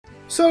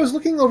So I was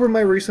looking over my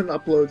recent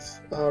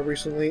uploads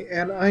recently,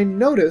 and I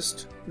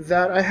noticed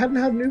that I hadn't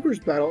had an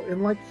Ubers battle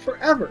in like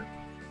forever.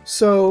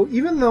 So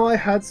even though I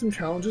had some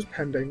challenges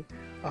pending,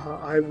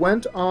 I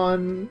went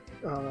on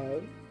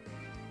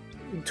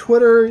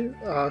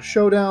Twitter,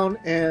 Showdown,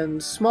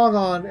 and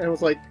Smogon, and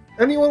was like,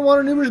 anyone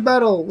want an Ubers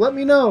battle? Let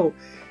me know.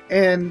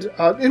 And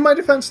in my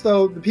defense,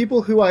 though, the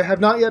people who I have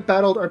not yet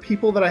battled are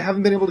people that I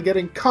haven't been able to get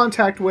in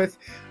contact with.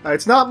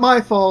 It's not my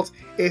fault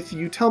if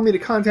you tell me to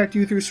contact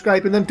you through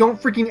Skype and then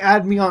don't freaking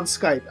add me on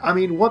Skype. I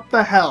mean, what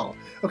the hell?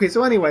 Okay,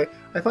 so anyway,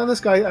 I found this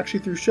guy actually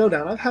through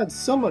Showdown. I've had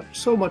so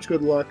much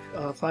good luck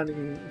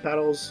finding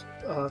battles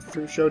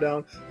through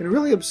Showdown in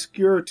really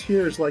obscure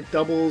tiers like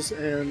doubles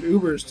and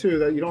Ubers too,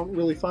 that you don't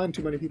really find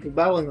too many people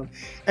battling them.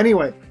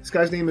 Anyway, this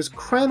guy's name is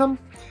Cranham.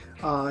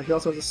 He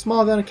also has a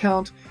Smogon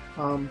account,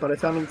 but I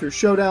found him through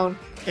Showdown.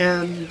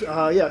 And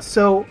yeah,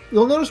 so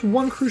you'll notice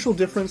one crucial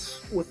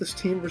difference with this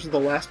team versus the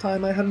last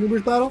time I had an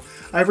Ubers battle.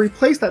 I've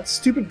replaced that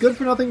stupid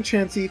good-for-nothing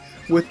Chansey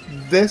with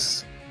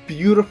this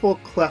beautiful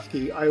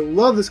Klefki. I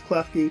love this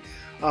Klefki.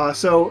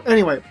 So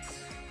anyway,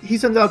 he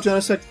sends out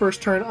Genesect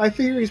first turn. I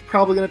figure he's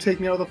probably going to take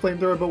me out with a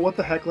flamethrower, but what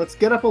the heck, let's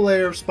get up a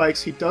layer of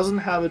spikes. He doesn't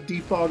have a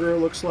defogger, it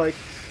looks like,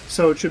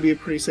 so it should be a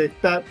pretty safe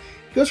bet.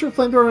 He goes for a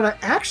flamethrower, and I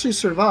actually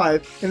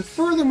survive, and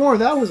furthermore,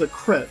 that was a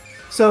crit.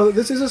 So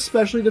this is a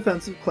specially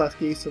defensive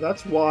Klefki, so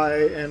that's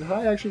why, and had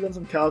I actually done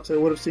some calcs, I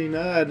would have seen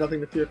I had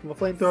nothing to fear from a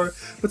flamethrower.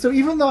 But so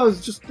even though I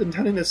was just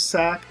intending to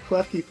sack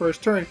Klefki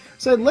first turn, I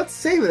said, let's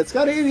save it. It's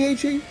got 88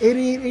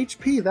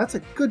 HP. That's a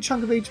good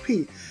chunk of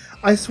HP.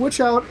 I switch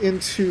out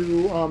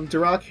into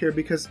Dirac here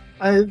because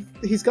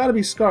he's got to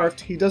be scarfed.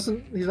 He's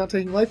not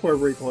taking Life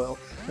Orb recoil.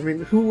 I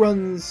mean, who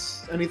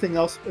runs anything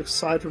else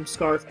aside from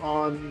Scarf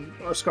or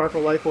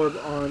Life Orb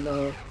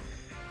on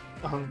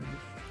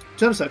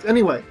Genesect?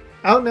 Anyway,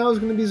 out now is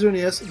going to be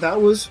Xerneas. That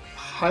was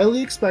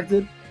highly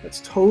expected. That's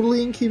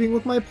totally in keeping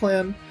with my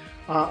plan.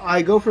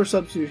 I go for a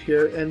substitute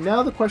here, and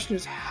now the question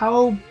is,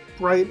 how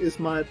bright is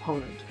my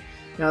opponent?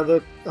 Now,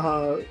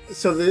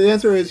 so the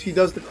answer is he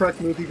does the correct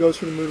move. He goes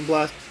for the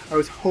Moonblast. I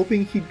was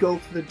hoping he'd go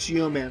for the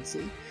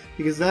Geomancy,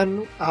 because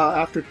then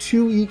after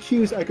 2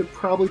 EQs, I could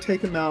probably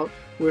take him out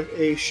with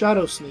a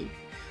Shadow Sneak.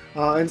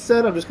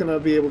 Instead, I'm just going to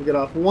be able to get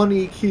off 1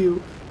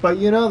 EQ, but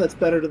you know, that's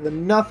better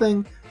than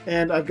nothing,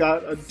 and I've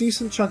got a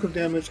decent chunk of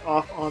damage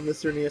off on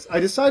this Xerneas. I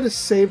decided to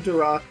save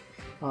Dirac,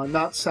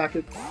 not sack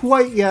it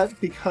quite yet,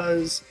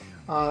 because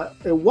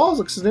it walls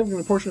a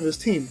significant portion of his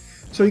team.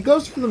 So he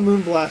goes for the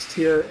Moonblast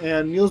here,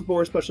 and Niels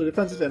Bohr especially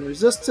defensive and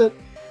resists it,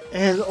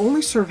 and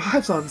only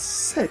survives on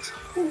 6.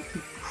 Holy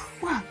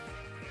crap.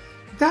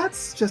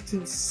 That's just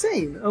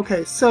insane.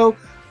 Okay, so,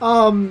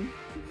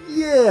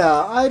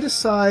 yeah, I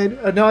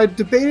decide... now, I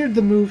debated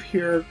the move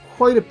here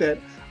quite a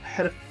bit. I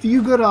had a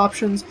few good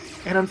options,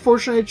 and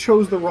unfortunately I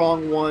chose the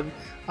wrong one.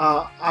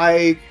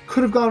 I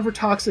could have gone for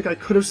Toxic, I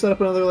could have set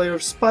up another layer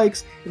of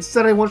spikes.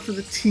 Instead I went for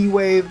the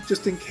T-Wave,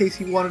 just in case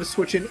he wanted to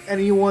switch in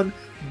anyone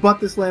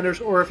but this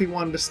Landorus, or if he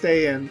wanted to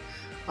stay in.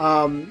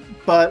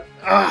 But,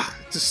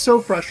 it's just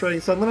so frustrating,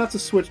 so I'm going to have to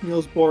switch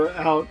Niels Bohr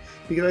out,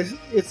 because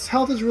its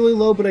health is really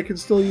low, but I can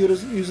still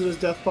use it as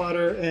death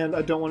fodder, and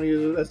I don't want to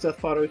use it as death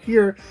fodder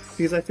here,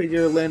 because I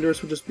figure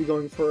Landorus would just be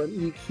going for an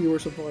EQ or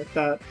something like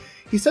that.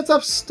 He sets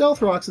up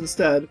Stealth Rocks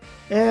instead,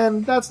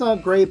 and that's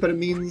not great, but it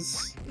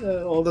means,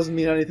 well, it doesn't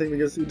mean anything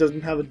because he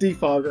doesn't have a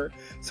defogger.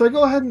 So I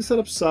go ahead and set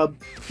up Sub.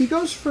 He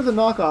goes for the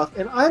Knockoff,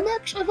 and I've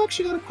actually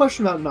got a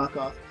question about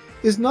Knockoff.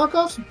 Is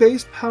Knockoff's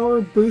base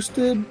power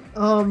boosted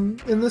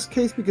in this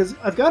case? Because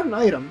I've got an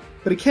item,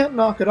 but he can't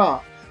knock it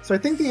off. So I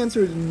think the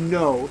answer is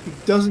no, he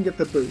doesn't get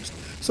the boost.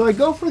 So I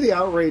go for the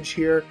Outrage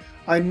here.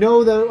 I know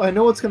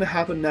what's going to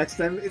happen next,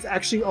 and it's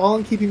actually all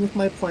in keeping with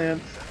my plan.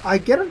 I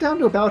get him down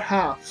to about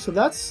half, so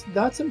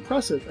that's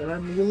impressive, and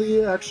I'm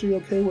really actually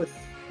okay with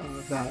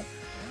that.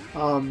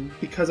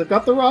 Because I've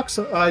got the rocks.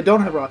 I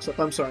don't have rocks up.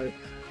 I'm sorry.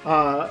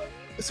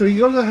 So he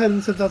goes ahead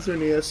and sends out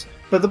Xerneas,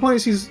 but the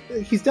point is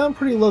he's down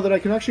pretty low that I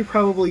can actually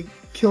probably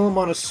kill him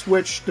on a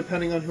switch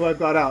depending on who I've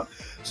got out.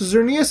 So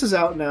Xerneas is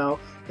out now,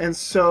 and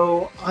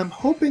so I'm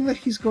hoping that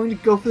he's going to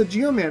go for the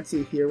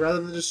Geomancy here rather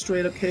than just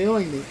straight up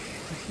KOing me.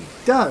 And he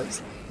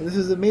does. And this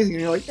is amazing.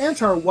 And you're like,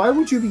 Antar, why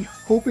would you be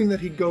hoping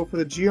that he'd go for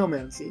the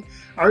Geomancy?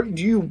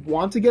 Do you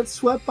want to get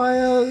swept by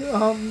a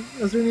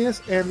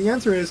Xerneas? And the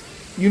answer is,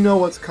 you know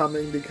what's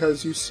coming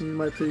because you've seen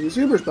my previous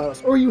Ubers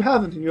battles. Or you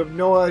haven't, and you have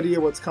no idea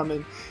what's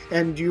coming,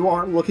 and you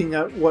aren't looking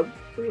at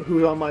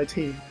who's on my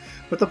team.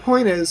 But the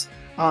point is,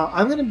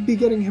 I'm going to be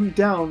getting him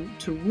down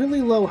to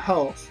really low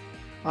health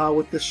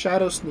with this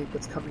Shadow Sneak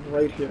that's coming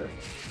right here.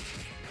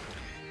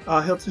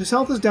 His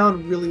health is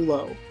down really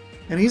low.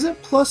 And he's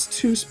at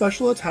 +2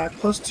 special attack,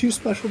 +2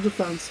 special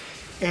defense,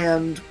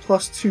 and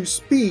 +2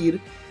 speed,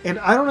 and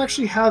I don't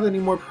actually have any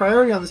more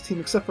priority on this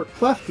team except for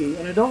Klefki,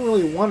 and I don't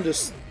really want to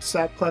just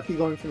sack Klefki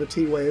going for the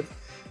T-Wave.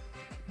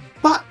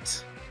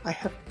 But I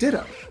have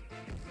Ditto.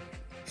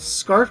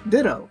 Scarf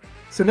Ditto.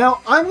 So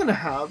now I'm going to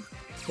have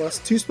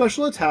 +2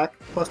 special attack,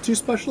 +2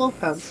 special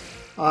defense,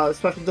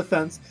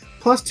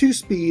 +2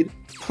 speed,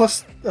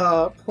 plus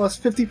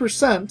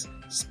 50%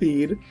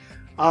 speed,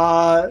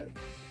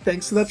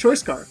 thanks to that choice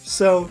scarf.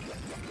 So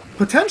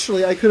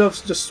potentially I could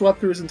have just swept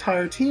through his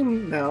entire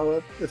team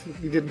now if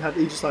he didn't have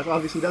Aegislash.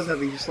 Obviously he does have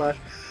Aegislash.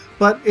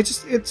 But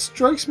it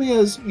strikes me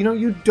as,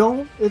 you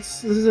don't,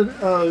 this is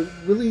a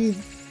really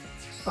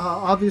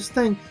obvious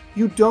thing.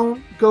 You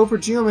don't go for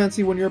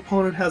Geomancy when your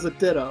opponent has a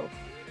Ditto.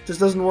 It just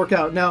doesn't work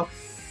out. Now,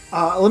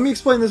 let me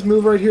explain this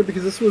move right here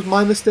because this was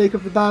my mistake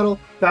of the battle.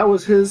 That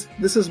was his.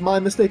 This is my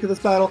mistake of this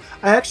battle.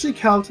 I actually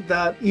count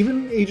that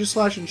even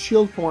Aegislash in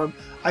shield form,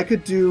 I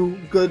could do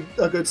a good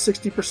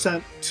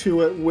 60%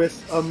 to it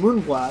with a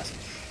Moonblast.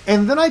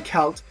 And then I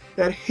count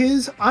that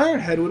his Iron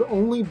Head would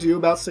only do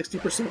about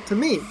 60% to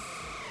me.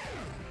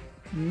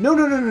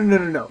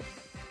 No.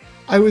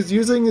 I was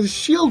using his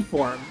shield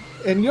form.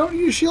 And you don't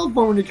use shield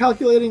form when you're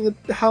calculating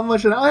how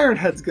much an Iron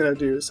Head's gonna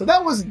do. So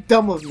that was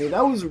dumb of me.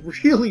 That was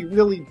really,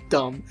 really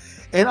dumb.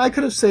 And I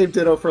could have saved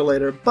Ditto for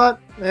later, but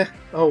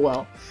oh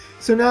well.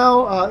 So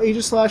now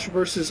Aegislash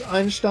versus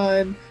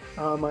Einstein,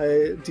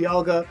 my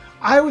Dialga.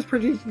 I was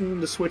predicting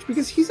him to switch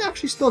because he's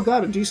actually still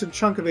got a decent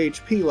chunk of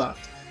HP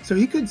left. So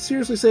he could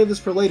seriously save this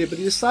for later, but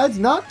he decides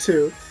not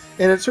to.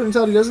 And it turns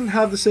out he doesn't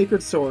have the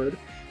Sacred Sword.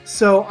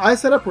 So I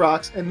set up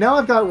Rocks, and now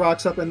I've got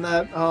Rocks up, and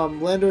that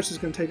Landorus is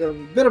going to take a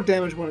bit of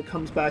damage when it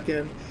comes back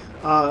in.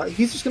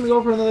 He's just going to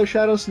go for another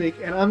Shadow Sneak,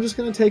 and I'm just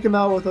going to take him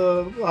out with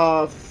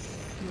a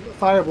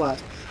Fire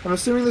Blast. I'm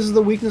assuming this is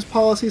the weakness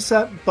policy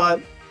set, but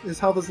his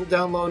health is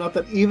down low enough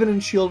that even in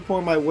shield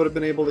form I would have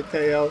been able to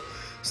KO.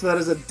 So that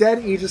is a dead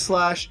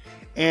Aegislash,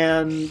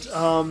 and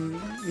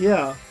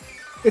yeah.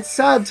 It's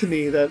sad to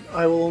me that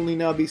I will only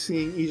now be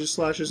seeing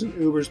Aegislashes in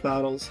Ubers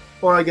battles.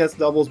 Or I guess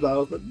doubles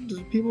battles, but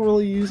do people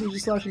really use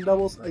Aegislash in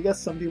doubles? I guess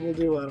some people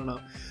do, I don't know.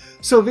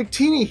 So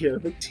Victini here.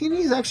 Victini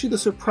is actually the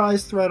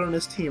surprise threat on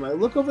his team. I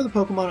look over the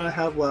Pokemon I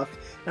have left,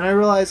 and I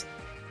realize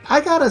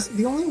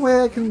the only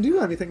way I can do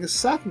anything is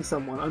sacking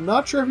someone. I'm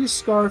not sure if he's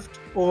Scarfed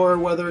or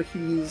whether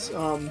he's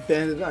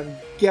banded. I'm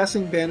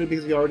guessing banded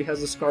because he already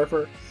has a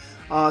Scarfer.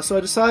 So I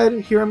decide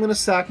here I'm going to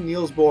sack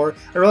Niels Bohr.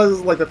 I realize this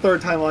is like the third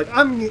time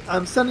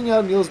I'm sending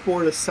out Niels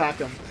Bohr to sack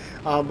him.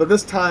 But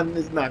this time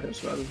it's not going to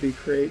survive a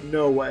V-Create.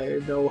 No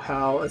way, no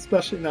how,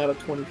 especially not at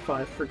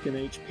 25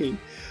 freaking HP.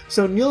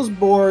 So Niels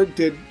Bohr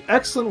did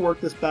excellent work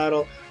this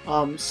battle.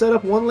 Set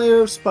up one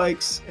layer of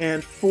spikes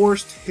and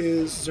forced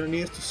his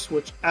Xerneas to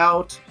switch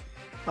out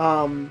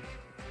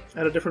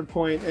at a different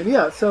point. And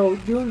yeah, so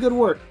doing good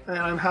work. And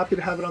I'm happy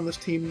to have it on this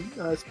team,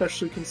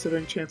 especially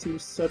considering Chansey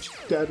was such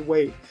dead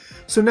weight.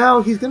 So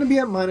now he's going to be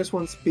at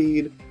 -1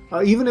 speed.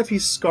 Even if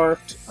he's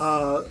Scarfed,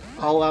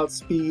 I'll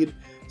outspeed.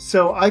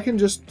 So I can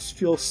just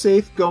feel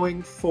safe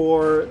going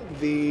for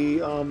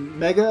the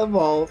Mega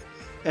Evolve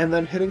and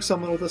then hitting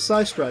someone with a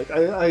Psystrike.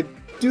 I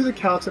do the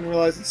calcs and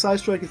realize that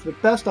Psystrike is the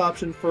best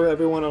option for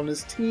everyone on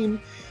his team,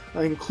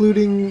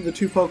 including the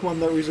two Pokemon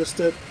that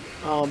resist it,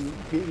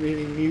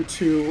 meaning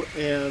Mewtwo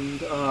and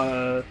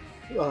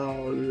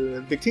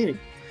Victini.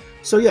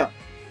 So yeah,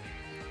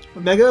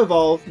 Mega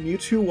Evolve,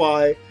 Mewtwo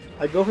Y,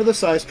 I go for the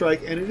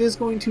Psystrike, and it is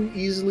going to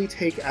easily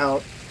take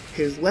out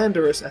his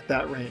Landorus at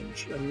that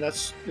range. And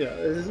that's, yeah,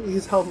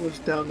 his health was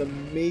down to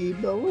maybe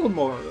a little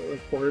more than a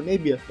quarter,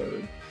 maybe a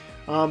third.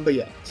 But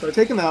yeah, so I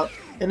take him out,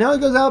 and now he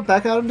goes out,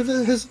 back out into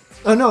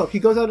he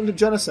goes out into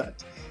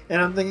Genesect.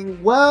 And I'm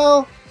thinking,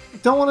 well,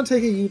 don't want to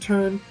take a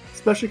U-turn,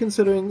 especially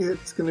considering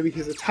it's going to be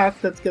his attack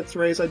that gets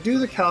raised. I do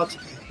the calcs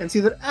and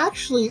see that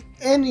actually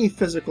any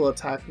physical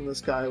attack from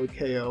this guy would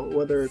KO,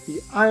 whether it be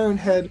Iron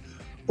Head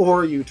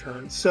or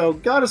U-turn. So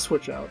gotta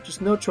switch out.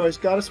 Just no choice,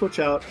 gotta switch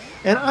out.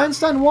 And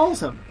Einstein walls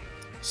him.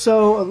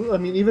 So, I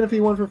mean, even if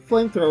he went for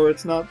Flamethrower,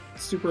 it's not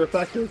super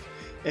effective.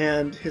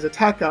 And his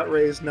attack got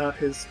raised, not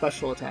his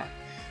special attack.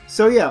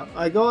 So yeah,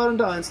 I go out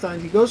into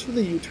Einstein. He goes for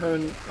the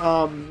U-turn.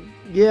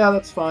 Yeah,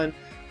 that's fine.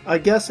 I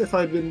guess if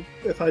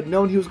I'd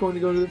known he was going to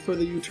go for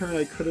the U-turn,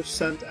 I could have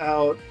sent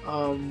out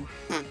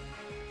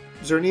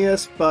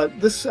Xerneas,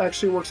 but this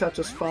actually works out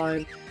just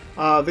fine.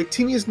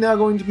 Victini is now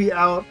going to be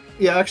out.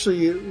 Yeah,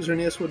 actually,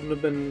 Xerneas wouldn't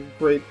have been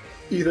great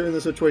either in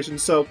this situation.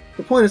 So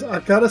the point is,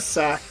 I've got to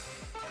sack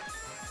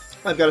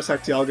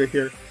Dialga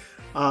here.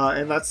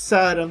 And that's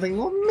sad. I'm thinking,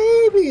 well,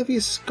 maybe if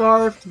he's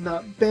Scarfed,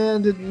 not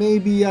banded,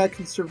 maybe I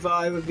can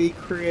survive a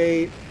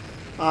V-Create.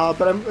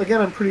 But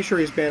I'm pretty sure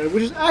he's banded,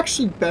 which is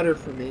actually better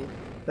for me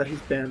that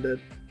he's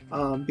banded,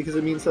 because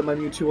it means that my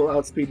Mewtwo will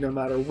outspeed no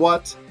matter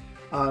what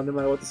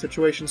the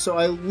situation. So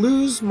I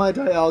lose my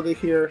Dialga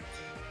here,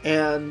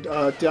 and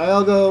I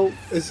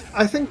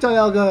think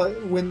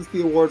Dialga wins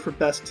the award for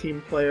best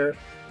team player,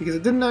 because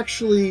it didn't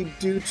actually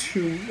do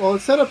too well.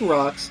 It set up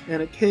Rocks,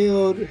 and it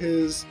KO'd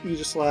his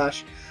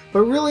Aegislash,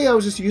 but really I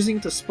was just using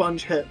it to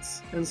sponge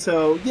hits. And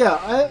so,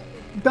 yeah,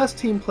 best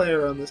team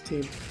player on this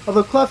team.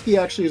 Although Klefki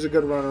actually is a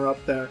good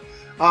runner-up there.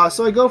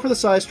 So I go for the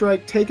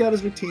Psystrike, take out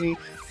his Victini.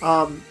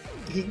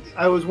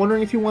 I was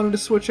wondering if he wanted to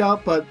switch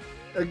out, but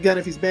again,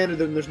 if he's banded,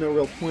 then there's no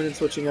real point in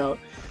switching out.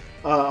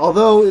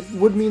 Although it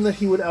would mean that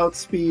he would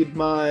outspeed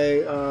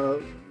my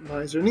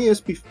my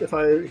Xerneas if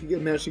I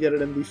managed to get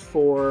it in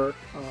before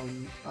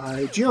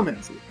I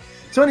Geomancy.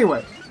 So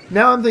anyway,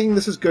 Now I'm thinking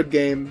this is good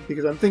game,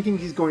 because I'm thinking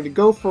he's going to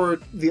go for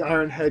the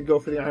Iron Head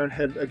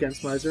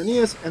against my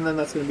Xerneas, and then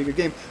that's going to be a good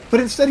game.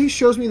 But instead he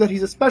shows me that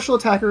he's a special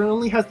attacker and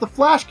only has the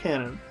flash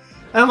cannon.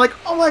 And I'm like,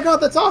 oh my god,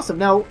 that's awesome!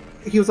 Now,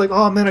 he was like,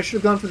 oh man, I should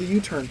have gone for the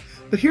U-turn.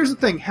 But here's the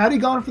thing, had he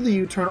gone for the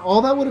U-turn,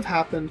 all that would have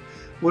happened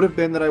would have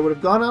been that I would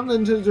have gone out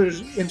into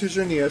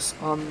Xerneas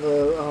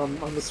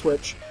on the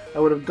Switch. I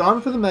would have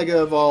gone for the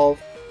Mega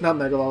Evolve, not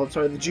Mega Evolve,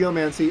 sorry, the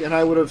Geomancy, and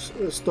I would have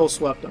still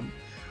swept him.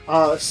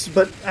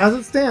 But as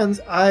it stands,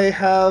 I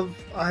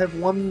have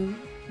won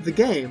the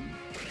game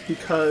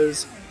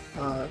because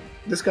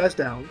this guy's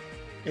down,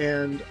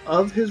 and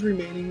of his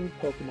remaining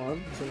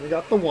Pokemon, he's only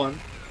got the one,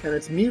 and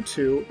it's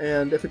Mewtwo.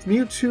 And if it's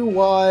Mewtwo,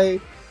 why?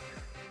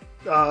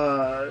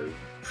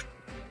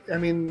 I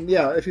mean,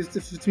 yeah, if it's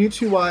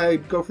Mewtwo, why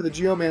go for the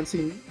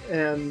Geomancy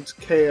and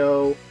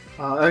KO?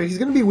 I mean, he's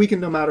going to be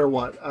weakened no matter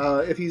what.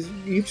 If he's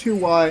Mewtwo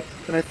Y,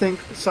 then I think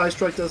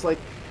Psystrike does like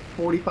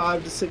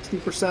 45 to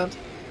 60%.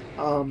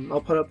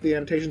 I'll put up the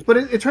annotations. But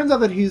it turns out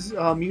that he's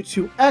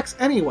Mewtwo X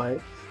anyway,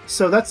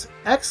 so that's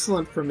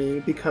excellent for me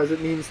because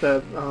it means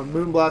that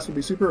Moonblast will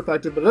be super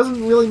effective, but it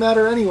doesn't really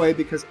matter anyway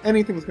because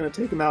anything's going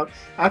to take him out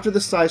after the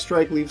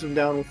Psystrike leaves him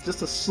down with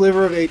just a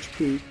sliver of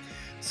HP.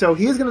 So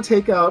he is going to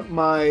take out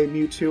my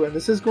Mewtwo, and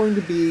this is going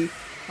to be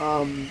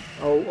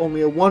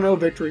only a 1-0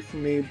 victory for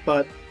me,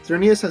 but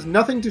Xerneas has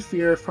nothing to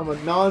fear from a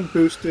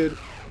non-boosted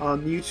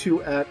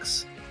Mewtwo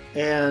X,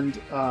 and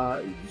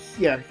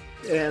yeah,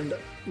 and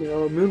you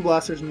know,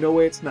 Moonblast, there's no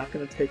way it's not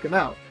going to take him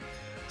out.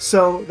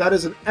 So that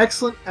is an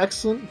excellent,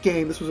 excellent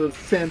game. This was a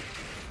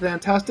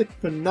fantastic,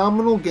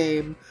 phenomenal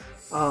game.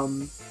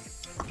 I'm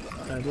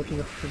looking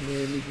up the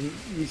name.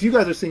 You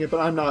guys are seeing it, but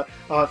I'm not.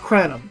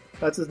 Cranham,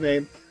 that's his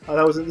name.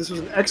 This was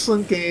an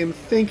excellent game.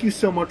 Thank you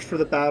so much for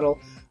the battle.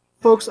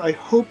 Folks, I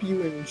hope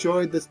you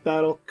enjoyed this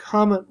battle.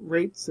 Comment,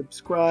 rate,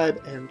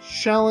 subscribe, and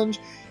challenge,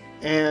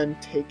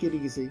 and take it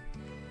easy.